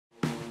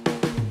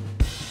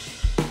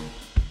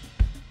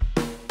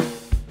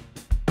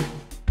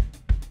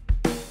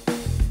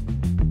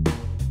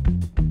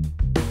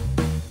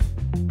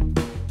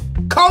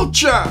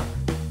culture.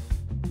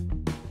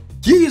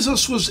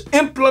 Jesus was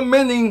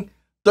implementing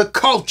the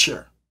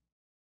culture.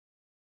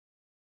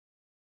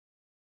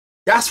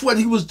 That's what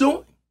he was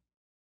doing.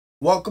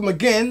 Welcome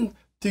again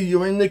to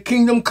you in the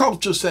Kingdom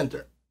Culture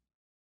Center.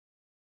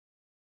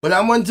 But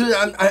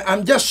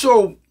I'm just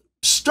so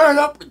stirred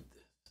up with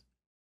this.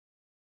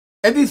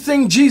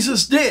 Everything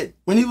Jesus did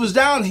when he was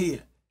down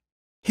here,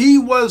 he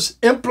was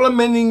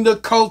implementing the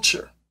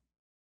culture,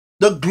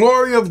 the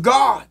glory of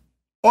God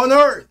on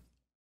earth.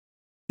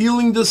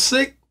 Healing the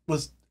sick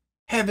was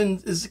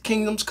heaven is the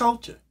kingdom's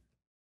culture.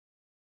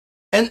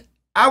 And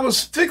I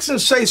was fixing to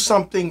say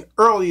something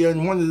earlier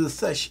in one of the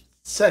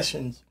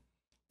sessions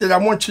that I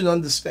want you to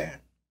understand.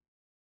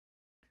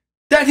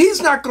 That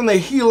he's not going to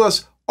heal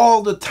us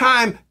all the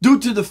time due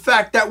to the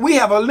fact that we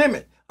have a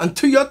limit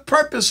until your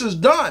purpose is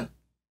done.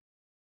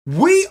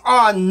 We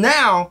are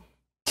now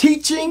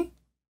teaching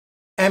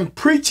and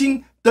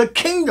preaching the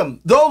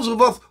kingdom. Those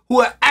of us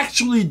who are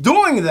actually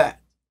doing that.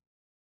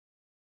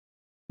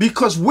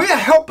 Because we're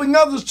helping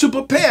others to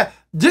prepare.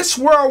 This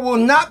world will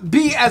not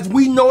be as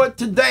we know it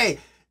today.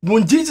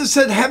 When Jesus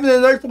said heaven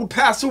and earth will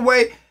pass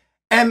away,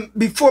 and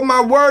before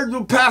my word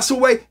will pass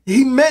away,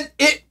 he meant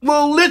it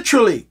will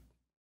literally.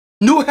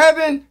 New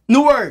heaven,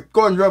 new earth.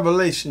 Go in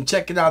Revelation,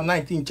 check it out,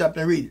 19th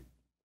chapter, and read it.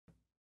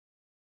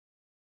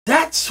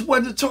 That's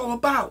what it's all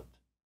about.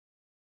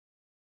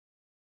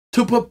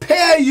 To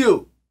prepare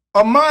you,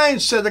 a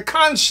mindset, a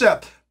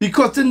concept.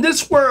 Because in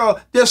this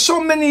world, there's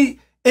so many,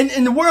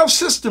 in the world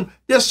system,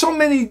 there's so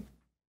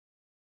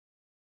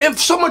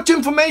much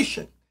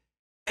information.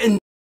 And,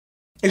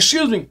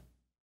 excuse me,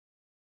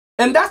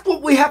 and that's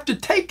what we have to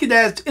take it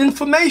as,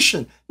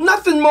 information.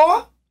 Nothing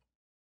more.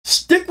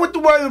 Stick with the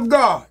word of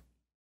God.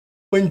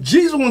 When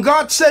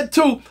God said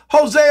to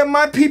Hosea,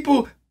 my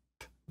people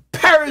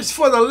perish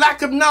for the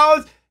lack of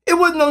knowledge, it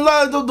wasn't the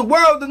knowledge of the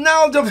world, the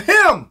knowledge of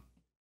him.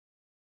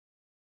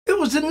 It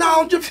was the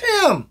knowledge of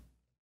him.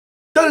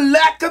 The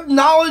lack of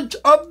knowledge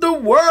of the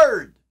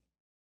word.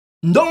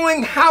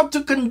 Knowing how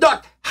to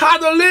conduct, how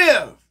to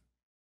live.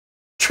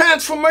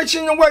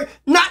 Transformation in the word.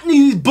 Not in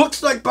these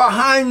books like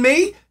behind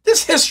me.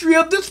 This history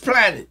of this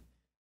planet.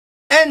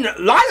 And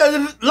a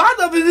lot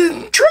of it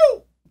isn't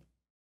true.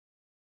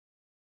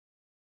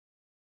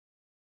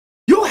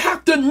 You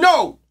have to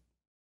know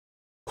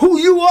who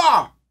you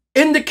are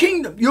in the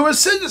kingdom. You're a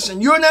citizen.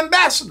 You're an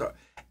ambassador.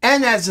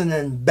 And as an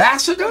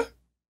ambassador,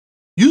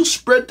 you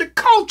spread the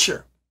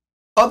culture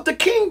of the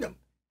kingdom,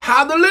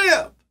 how to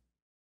live.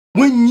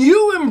 When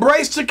you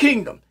embrace the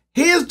kingdom,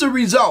 here's the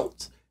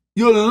results.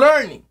 You're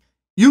learning.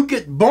 You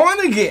get born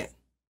again.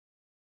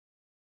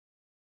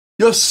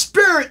 Your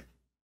spirit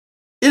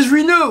is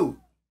renewed,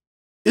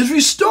 is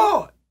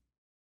restored.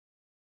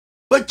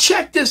 But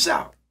check this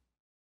out.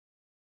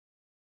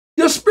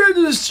 Your spirit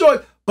is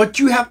restored, but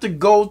you have to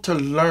go to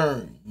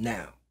learn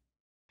now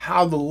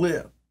how to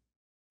live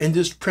in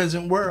this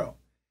present world.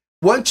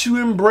 Once you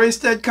embrace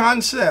that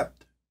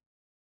concept,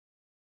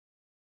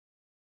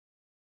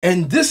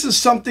 and this is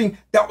something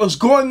that was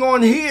going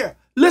on here.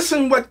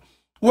 Listen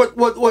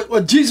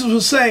what Jesus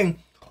was saying.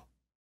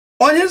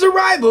 On his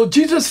arrival,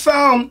 Jesus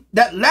found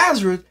that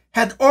Lazarus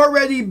had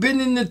already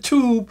been in the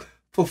tomb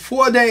for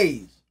 4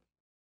 days.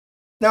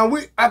 Now,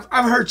 I've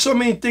heard so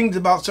many things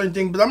about certain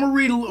things, but I'm going to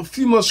read a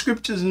few more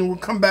scriptures and we'll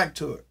come back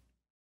to it.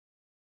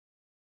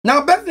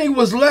 Now, Bethany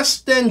was less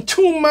than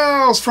 2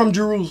 miles from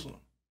Jerusalem.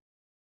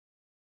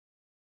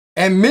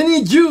 And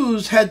many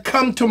Jews had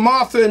come to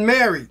Martha and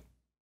Mary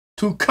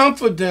to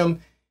comfort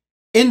them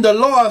in the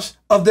loss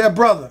of their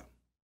brother.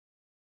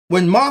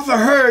 When Martha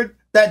heard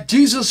that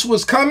Jesus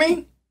was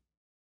coming,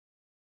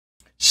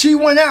 she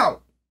went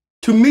out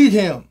to meet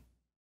him,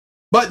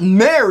 but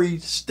Mary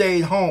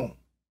stayed home.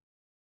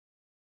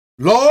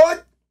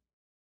 Lord,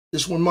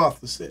 this is what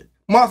Martha said.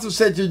 Martha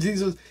said to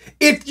Jesus,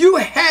 if you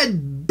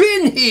had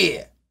been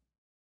here,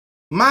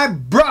 my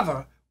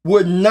brother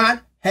would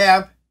not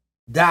have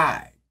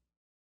died.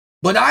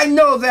 But I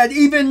know that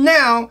even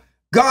now,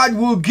 God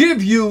will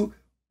give you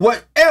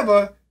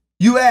whatever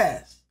you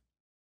ask.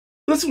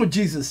 Listen what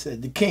Jesus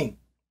said, the king.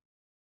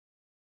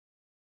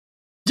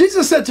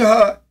 Jesus said to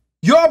her,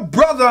 your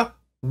brother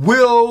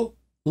will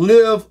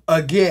live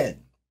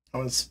again. I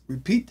want to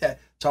repeat that.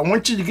 So I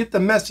want you to get the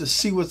message,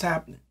 see what's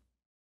happening.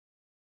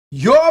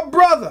 Your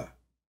brother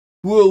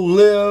will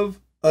live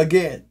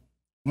again.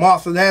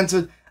 Martha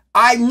answered,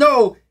 I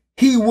know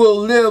he will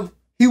live,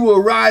 he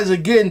will rise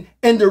again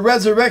in the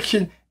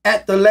resurrection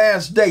at the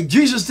last day.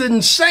 Jesus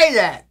didn't say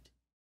that.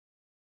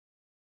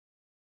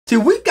 See,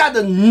 we got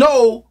to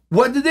know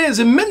what it is.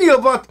 And many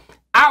of us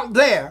out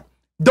there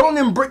don't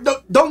embrace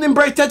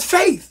that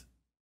faith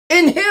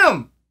in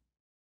him.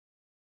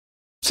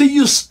 See,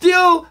 you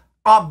still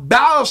are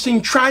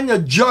balancing, trying to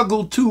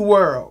juggle two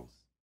worlds.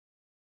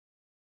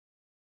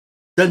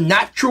 The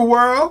natural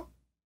world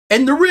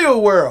and the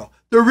real world.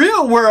 The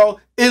real world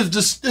is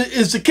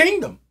the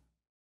kingdom.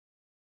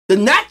 The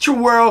natural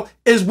world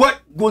is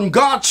when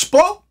God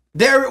spoke,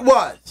 there it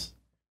was.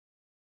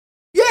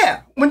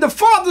 Yeah, when the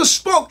Father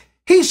spoke,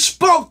 he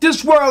spoke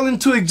this world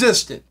into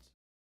existence.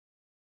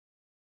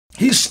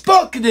 He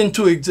spoke it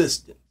into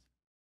existence.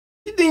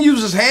 He didn't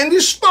use his hand, he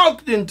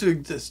spoke it into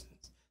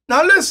existence.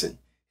 Now listen,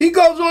 he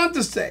goes on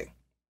to say,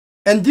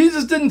 and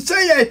Jesus didn't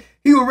say that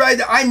he would write,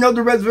 I know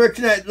the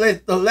resurrection at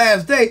the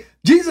last day.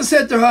 Jesus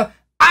said to her,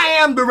 I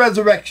am the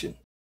resurrection.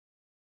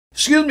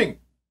 Excuse me.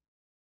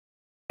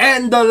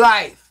 And the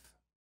life.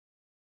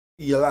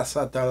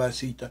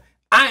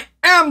 I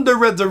am the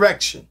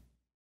resurrection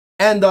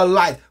and the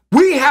life.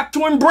 We have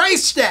to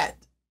embrace that.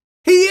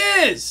 He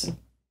is.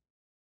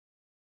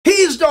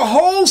 He's the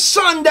whole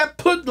sun that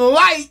put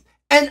light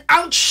and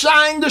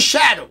outshine the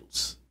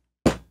shadows.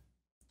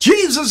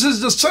 Jesus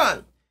is the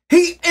sun.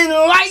 He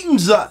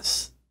enlightens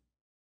us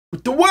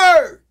with the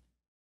word,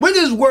 with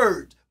his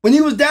word. When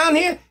he was down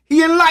here,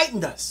 he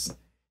enlightened us.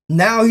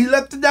 Now he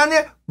left it down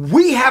there.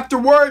 We have the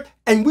word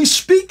and we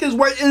speak his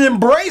word and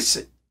embrace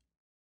it.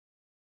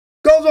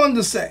 Goes on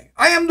to say,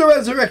 I am the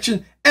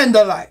resurrection and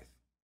the life.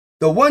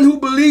 The one who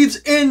believes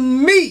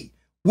in me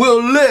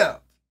will live.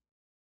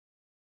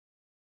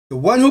 The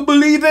one who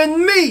believes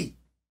in me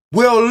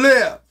will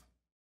live.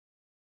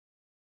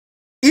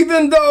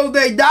 Even though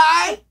they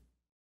die.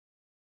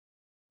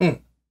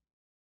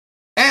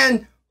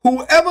 And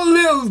whoever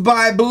lives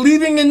by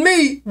believing in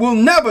me will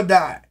never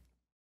die.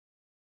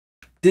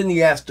 Then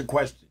he asked the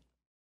question,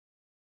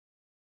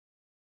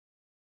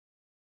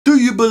 do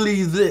you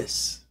believe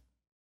this?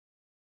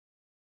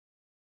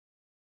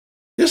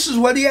 This is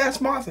what he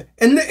asked Martha.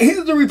 And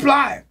here's the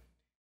reply.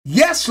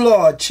 Yes,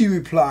 Lord, she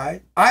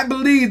replied. I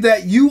believe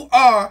that you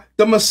are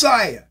the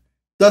Messiah,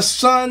 the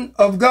Son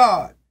of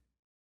God,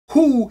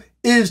 who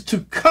is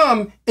to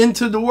come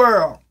into the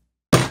world.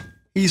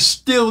 He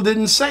still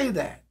didn't say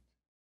that.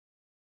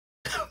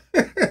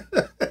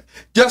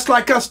 Just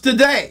like us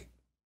today.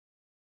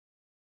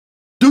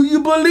 Do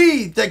you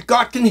believe that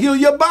God can heal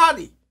your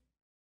body?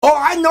 Oh,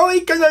 I know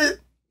he can.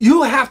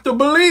 You have to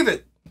believe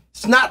it.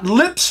 It's not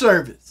lip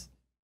service.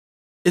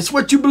 It's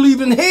what you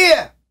believe in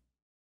here.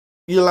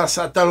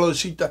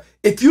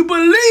 If you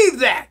believe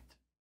that,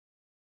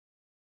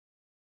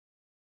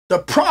 the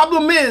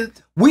problem is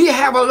we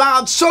have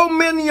allowed so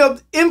many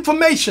of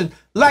information,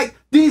 like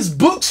these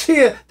books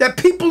here that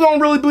people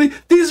don't really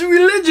believe. These are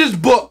religious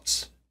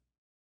books.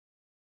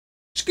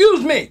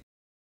 Excuse me.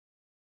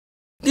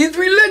 These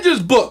religious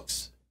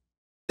books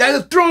that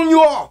have thrown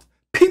you off.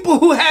 People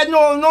who had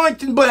no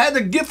anointing but had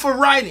a gift for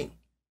writing.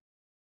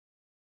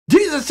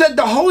 Jesus said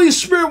the Holy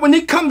Spirit, when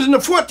he comes in the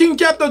 14th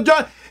chapter of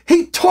John,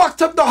 he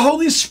talks of the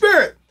Holy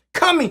Spirit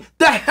coming,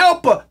 the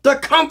helper, the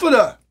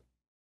comforter.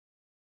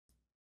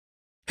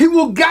 He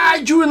will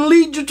guide you and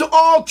lead you to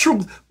all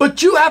truth,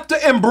 but you have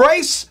to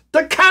embrace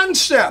the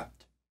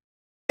concept.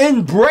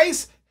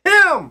 Embrace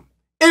him.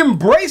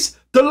 Embrace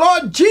the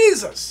Lord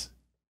Jesus.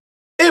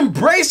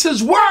 Embrace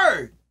his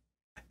word.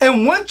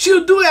 And once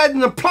you do that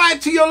and apply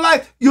it to your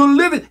life, you'll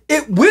live it.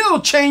 It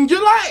will change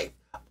your life.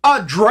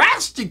 A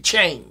drastic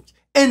change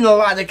in a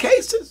lot of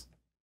cases.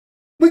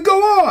 We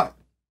go on.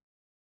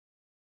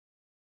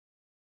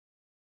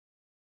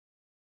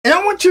 And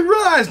I want you to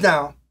realize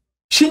now,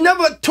 she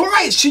never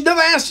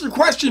answered the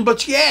question, but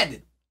she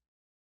added.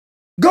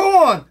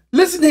 Go on,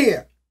 listen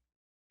here.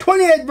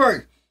 28th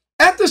verse.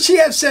 After she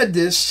had said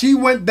this, she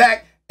went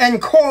back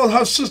and called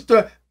her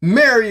sister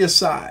Mary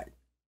aside.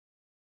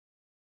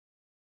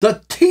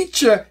 The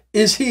teacher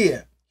is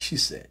here, she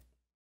said,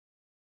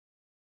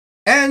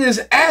 and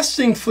is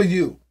asking for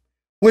you.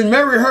 When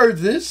Mary heard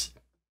this,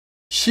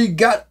 she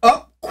got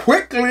up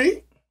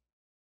quickly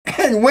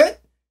and went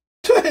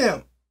to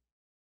him.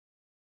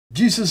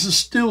 Jesus is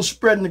still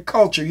spreading the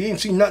culture. He ain't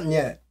seen nothing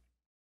yet.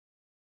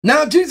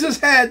 Now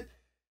Jesus had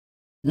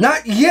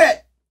not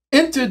yet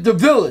entered the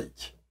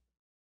village,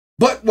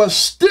 but was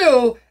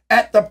still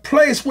at the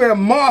place where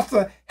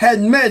Martha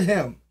had met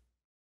him.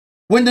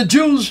 When the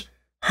Jews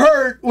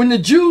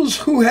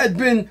who had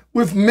been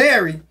with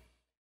Mary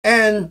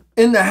and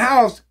in the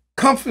house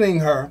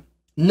comforting her,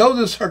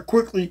 notice how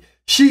quickly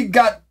she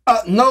got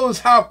up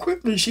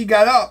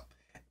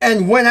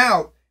and went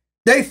out.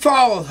 They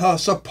followed her,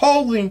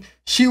 supposing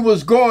she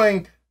was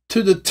going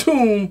to the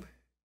tomb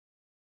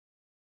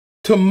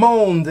to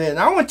mourn then.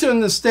 I want you to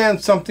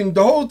understand something.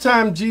 The whole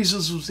time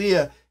Jesus was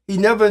here, he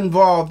never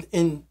involved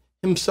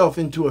himself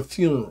into a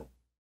funeral.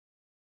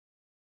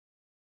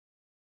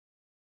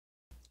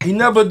 He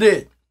never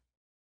did.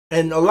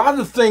 And a lot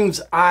of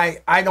things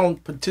I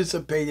don't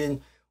participate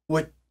in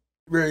with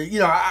really,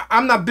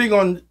 I'm not big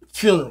on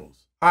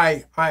funerals.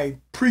 I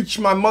preached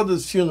my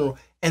mother's funeral.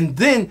 And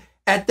then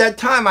at that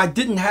time, I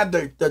didn't have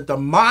the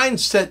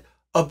mindset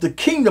of the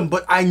kingdom,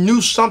 but I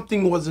knew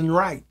something wasn't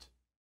right.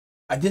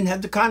 I didn't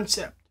have the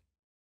concept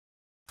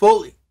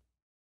fully.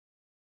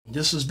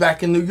 This was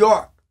back in New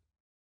York.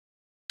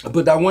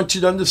 But I want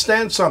you to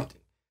understand something.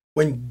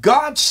 When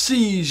God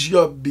sees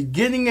your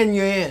beginning and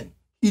your end,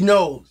 he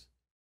knows.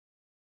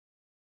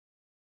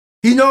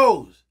 He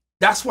knows.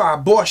 That's why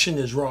abortion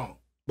is wrong,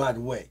 by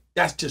the way.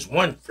 That's just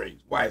one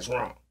phrase why it's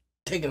wrong.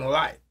 Taking a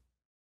life.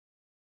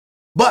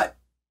 But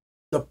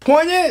the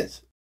point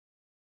is,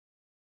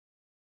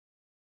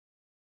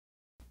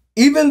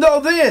 even though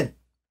then,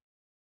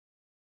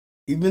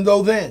 even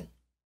though then,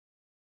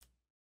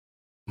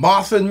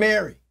 Martha and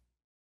Mary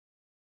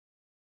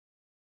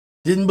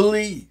didn't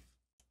believe.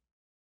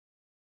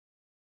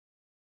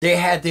 They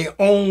had their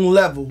own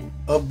level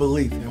of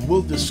belief, and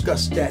we'll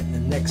discuss that in the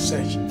next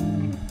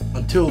session.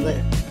 Until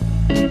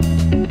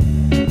then.